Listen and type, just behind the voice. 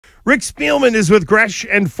Rick Spielman is with Gresh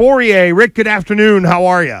and Fourier. Rick, good afternoon. How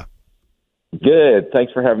are you? Good.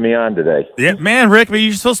 Thanks for having me on today. Yeah, man, Rick, but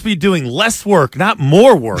you're supposed to be doing less work, not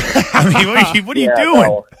more work. I mean, what are you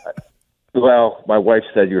doing? Well, my wife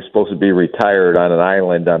said you're supposed to be retired on an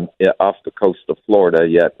island off the coast of Florida,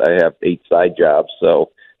 yet I have 8 side jobs,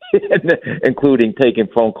 so including taking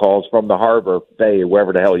phone calls from the harbor bay,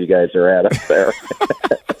 wherever the hell you guys are at up there.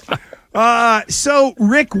 So,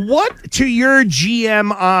 Rick, what to your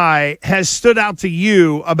GM eye has stood out to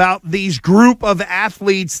you about these group of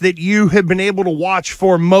athletes that you have been able to watch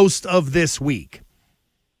for most of this week?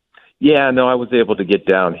 Yeah, no, I was able to get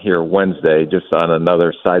down here Wednesday just on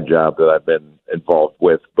another side job that I've been involved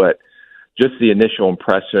with. But just the initial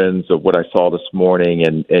impressions of what I saw this morning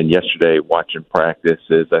and yesterday watching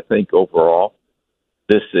practices, I think overall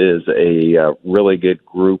this is a really good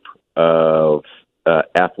group of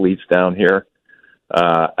athletes down here.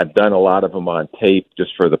 I've done a lot of them on tape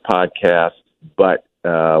just for the podcast, but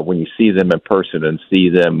when you see them in person and see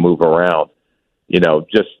them move around,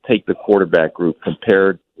 just take the quarterback group,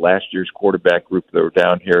 compared last year's quarterback group that were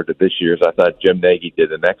down here to this year's. I thought Jim Nagy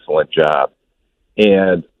did an excellent job.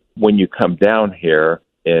 And when you come down here,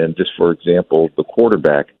 and just for example, the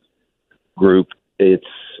quarterback group, it's,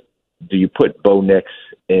 do you put Bo Nix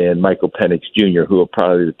and Michael Penix Jr., who are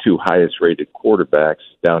probably the 2 highest rated quarterbacks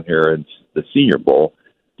down here in the Senior Bowl?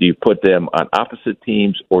 Do you put them on opposite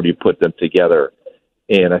teams, or do you put them together?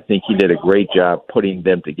 And I think he did a great job putting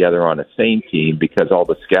them together on the same team, because all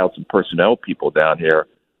the scouts and personnel people down here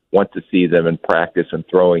want to see them in practice and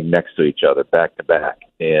throwing next to each other, back to back.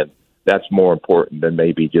 And that's more important than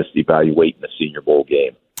maybe just evaluating a Senior Bowl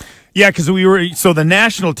game. Yeah, because so the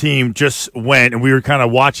national team just went, and we were kind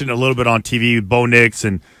of watching a little bit on TV with Bo Nix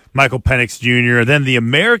and Michael Penix Jr. Then the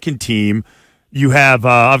American team, you have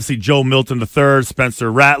obviously Joe Milton III,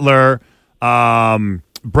 Spencer Rattler,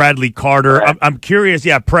 Bradley Carter. I'm curious,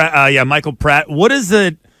 Michael Pratt. What is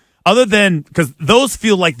it, other than, because those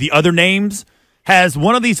feel like the other names, has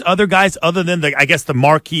one of these other guys, other than the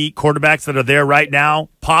marquee quarterbacks that are there right now,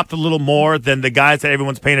 popped a little more than the guys that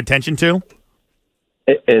everyone's paying attention to?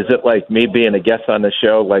 Is it like me being a guest on the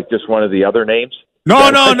show, like just one of the other names? No.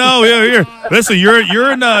 Listen, you're a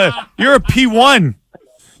P1.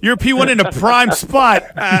 You're a P1 in a prime spot.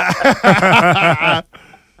 I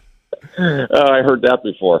heard that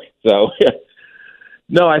before. So,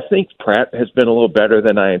 no, I think Pratt has been a little better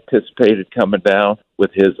than I anticipated coming down with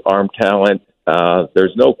his arm talent.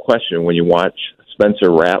 There's no question when you watch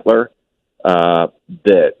Spencer Rattler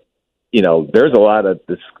that, there's a lot of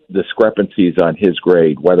discrepancies on his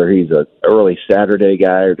grade, whether he's an early Saturday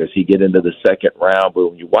guy or does he get into the second round. But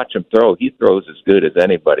when you watch him throw, he throws as good as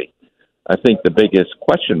anybody. I think the biggest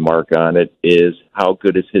question mark on it is how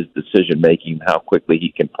good is his decision-making, how quickly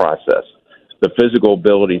he can process. The physical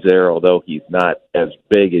ability's there, although he's not as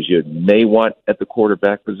big as you may want at the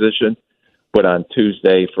quarterback position. But on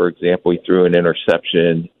Tuesday, for example, he threw an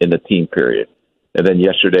interception in the team period. And then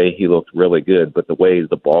yesterday he looked really good. But the way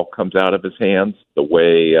the ball comes out of his hands, the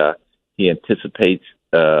way he anticipates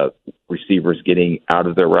receivers getting out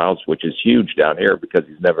of their routes, which is huge down here because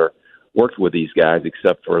he's never worked with these guys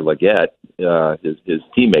except for Leggett, his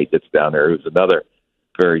teammate that's down there, who's another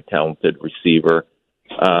very talented receiver.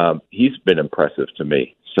 He's been impressive to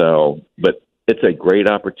me. So, but it's a great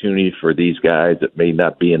opportunity for these guys that may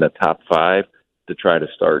not be in the top 5 to try to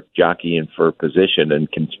start jockeying for position.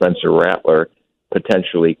 And can Spencer Rattler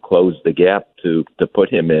potentially close the gap to put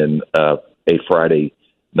him in a Friday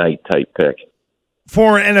night type pick?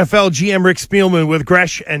 Former NFL GM Rick Spielman with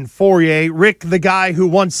Gresh and Fourier. Rick, the guy who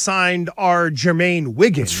once signed our Jermaine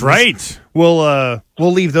Wiggins. That's right. We'll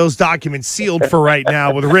leave those documents sealed for right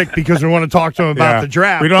now with Rick because we want to talk to him about the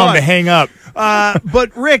draft. We don't have to hang up.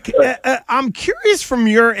 But Rick, I'm curious from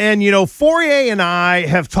your end. Fourier and I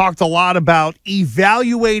have talked a lot about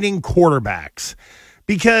evaluating quarterbacks,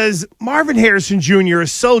 because Marvin Harrison Jr.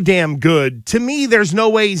 is so damn good. To me, there's no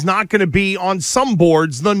way he's not going to be on some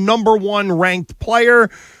boards the number 1 ranked player,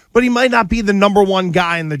 but he might not be the number 1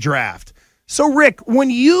 guy in the draft. So, Rick, when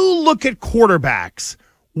you look at quarterbacks,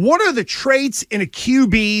 what are the traits in a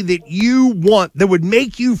QB that you want that would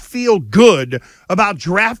make you feel good about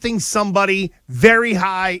drafting somebody very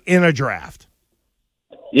high in a draft?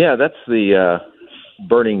 Yeah, that's the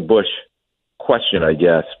burning bush question, I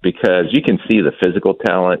guess, because you can see the physical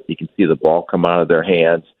talent, you can see the ball come out of their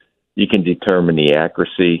hands, you can determine the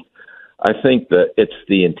accuracy. I think that it's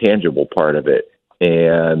the intangible part of it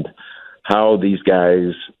and how these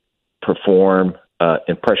guys perform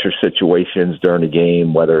in pressure situations during a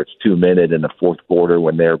game, whether it's 2-minute in the fourth quarter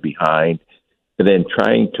when they're behind, and then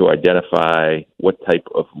trying to identify what type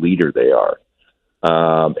of leader they are.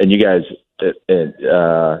 And you guys,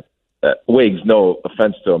 Wiggs, no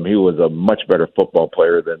offense to him, he was a much better football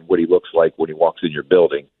player than what he looks like when he walks in your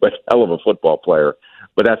building. But hell of a football player.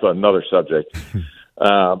 But that's another subject.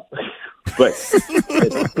 But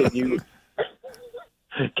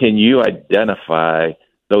can you identify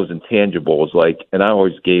those intangibles? Like, and I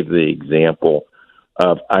always gave the example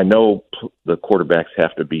of, I know the quarterbacks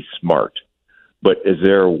have to be smart, but is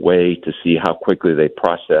there a way to see how quickly they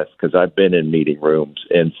process? Because I've been in meeting rooms,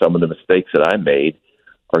 and some of the mistakes that I made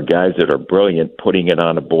are guys that are brilliant, putting it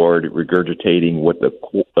on a board, regurgitating what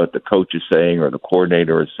the coach is saying or the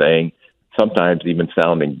coordinator is saying, sometimes even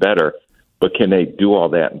sounding better. But can they do all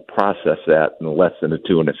that and process that in less than the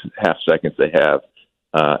 2.5 seconds they have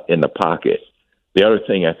in the pocket? The other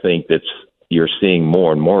thing I think you're seeing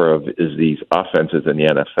more and more of is these offenses in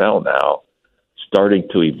the NFL now starting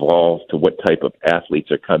to evolve to what type of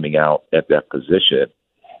athletes are coming out at that position.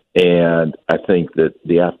 And I think that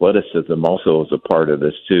the athleticism also is a part of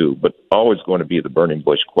this too. But always going to be the burning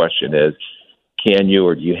bush question is, can you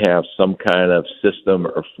or do you have some kind of system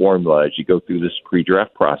or formula as you go through this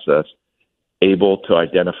pre-draft process able to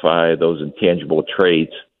identify those intangible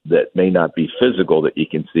traits that may not be physical that you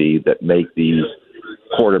can see that make these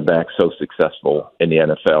quarterbacks so successful in the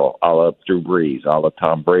NFL, a la Drew Brees, a la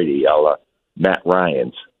Tom Brady, a la Matt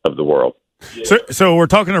Ryan's of the world? So we're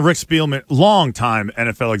talking to Rick Spielman, longtime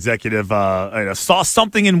NFL executive, saw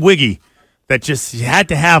something in Wiggy that just had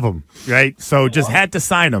to have him, right? So just had to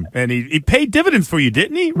sign him. And he paid dividends for you,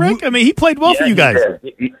 didn't he, Rick? I mean, he played well for you guys.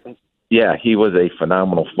 Yeah, he was a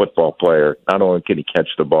phenomenal football player. Not only can he catch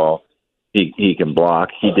the ball, he can block.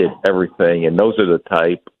 He did everything. And those are the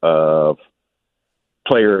type of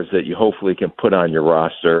players that you hopefully can put on your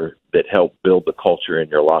roster that help build the culture in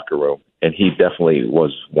your locker room. And he definitely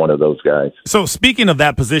was one of those guys. So speaking of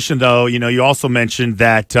that position, though, you also mentioned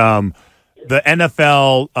that the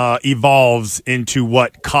NFL evolves into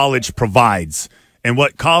what college provides. And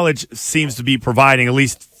what college seems to be providing, at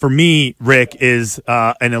least for me, Rick, is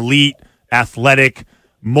an elite, athletic,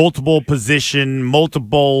 multiple position,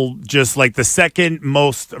 just like the second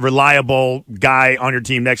most reliable guy on your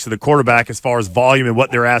team next to the quarterback as far as volume and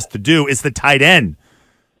what they're asked to do. It's the tight end.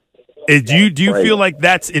 Do you feel like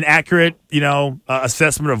that's an accurate,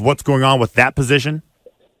 assessment of what's going on with that position?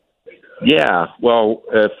 Yeah. Well,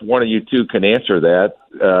 if one of you two can answer that,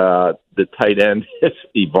 the tight end has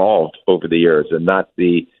evolved over the years and not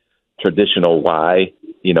the traditional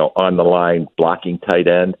on the line blocking tight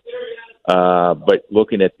end. But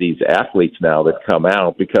looking at these athletes now that come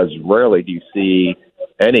out, because rarely do you see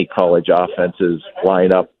any college offenses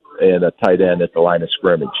line up in a tight end at the line of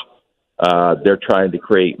scrimmage. They're trying to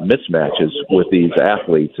create mismatches with these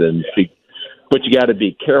athletes, but you got to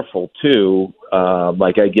be careful too.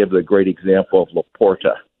 Like I give the great example of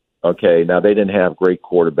Laporta. Okay, now they didn't have great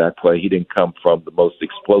quarterback play. He didn't come from the most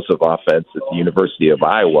explosive offense at the University of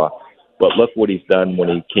Iowa, but look what he's done when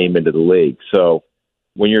he came into the league. So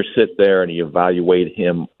when you sit there and you evaluate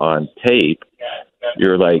him on tape,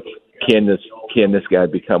 you're like, can this guy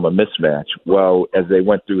become a mismatch? Well, as they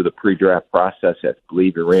went through the pre-draft process, I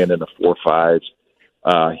believe he ran in the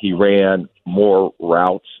 4.5s. He ran more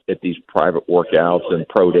routes at these private workouts and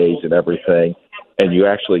pro days and everything. And you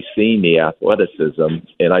actually seen the athleticism.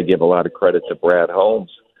 And I give a lot of credit to Brad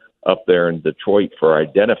Holmes up there in Detroit for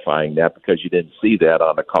identifying that, because you didn't see that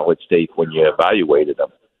on the college tape when you evaluated them.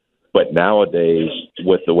 But nowadays,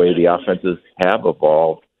 with the way the offenses have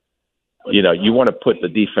evolved, you want to put the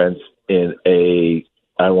defense in a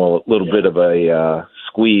little bit of a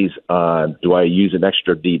squeeze on, do I use an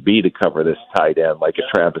extra DB to cover this tight end like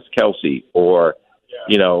a Travis Kelce? Or,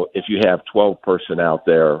 if you have 12 person out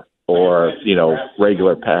there, or,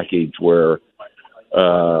 regular package where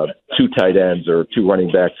two tight ends or two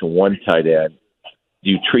running backs and one tight end, do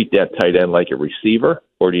you treat that tight end like a receiver,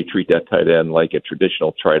 or do you treat that tight end like a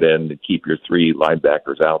traditional tight end and keep your three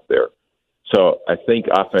linebackers out there? So I think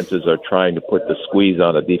offenses are trying to put the squeeze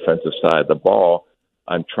on the defensive side of the ball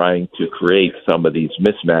on trying to create some of these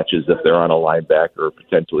mismatches if they're on a linebacker or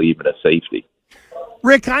potentially even a safety.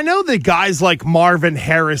 Rick, I know that guys like Marvin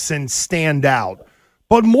Harrison stand out,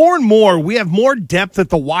 but more and more, we have more depth at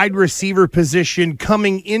the wide receiver position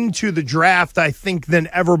coming into the draft, I think, than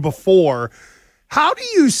ever before. How do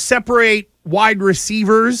you separate wide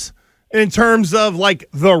receivers in terms of like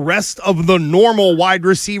the rest of the normal wide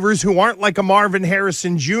receivers who aren't like a Marvin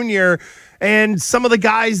Harrison Jr. and some of the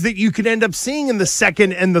guys that you could end up seeing in the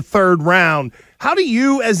second and the third round? How do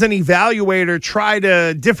you, as an evaluator, try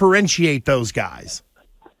to differentiate those guys?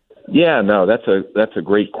 Yeah, no, that's a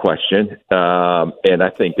great question. And I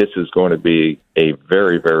think this is going to be a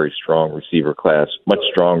very, very strong receiver class, much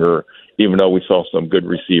stronger, even though we saw some good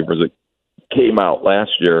receivers that came out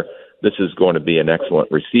last year, this is going to be an excellent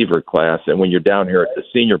receiver class. And when you're down here at the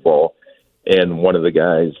Senior Bowl, and one of the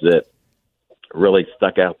guys that really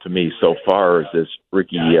stuck out to me so far is this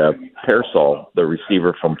Ricky Pearsall, the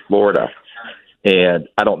receiver from Florida. And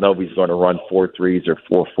I don't know if he's going to run 4.3s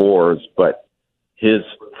or 4.4s, but his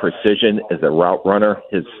precision as a route runner,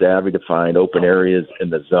 his savvy to find open areas in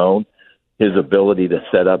the zone, his ability to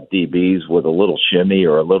set up DBs with a little shimmy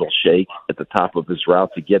or a little shake at the top of his route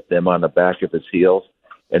to get them on the back of his heels,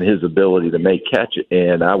 and his ability to make catch.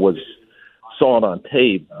 And I saw it on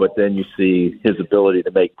tape, but then you see his ability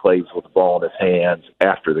to make plays with the ball in his hands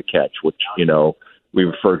after the catch, which, we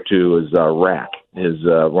refer to as rack, his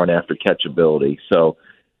run after catch ability. So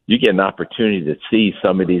you get an opportunity to see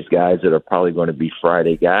some of these guys that are probably going to be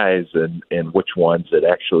Friday guys and which ones that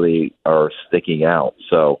actually are sticking out.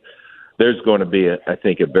 So there's going to be, I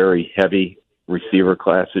think, a very heavy receiver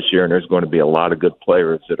class this year, and there's going to be a lot of good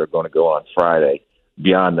players that are going to go on Friday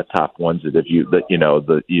beyond the top ones the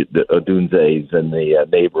Odunzes and the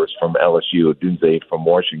neighbors from LSU, Odunze from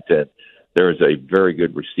Washington. There is a very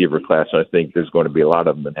good receiver class, and I think there's going to be a lot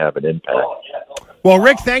of them that have an impact. Well,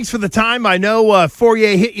 Rick, thanks for the time. I know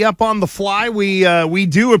Fourier hit you up on the fly. We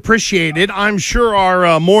do appreciate it. I'm sure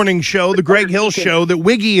our morning show, the Greg Hill Show that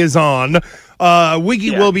Wiggy is on,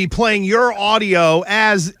 Wiggy will be playing your audio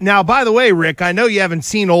as – now, by the way, Rick, I know you haven't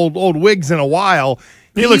seen old Wiggs in a while.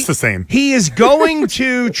 He looks the same. He is going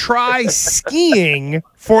to try skiing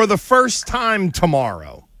for the first time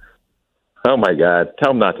tomorrow. Oh, my God.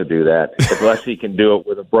 Tell him not to do that. Unless he can do it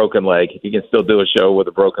with a broken leg. He can still do a show with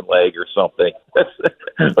a broken leg or something.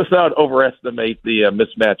 Let's not overestimate the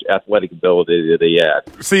mismatched athletic ability that he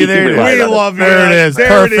has. See, there it is. We love that. There it is. There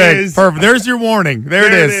Perfect. it is. Perfect. There's your warning. There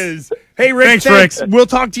it is. Hey, Rick. Thanks, Rick. We'll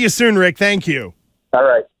talk to you soon, Rick. Thank you. All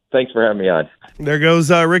right. Thanks for having me on. There goes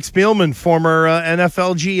Rick Spielman, former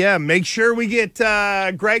NFL GM. Make sure we get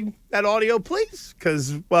Greg that audio, please,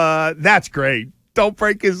 because that's great. Don't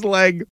break his leg.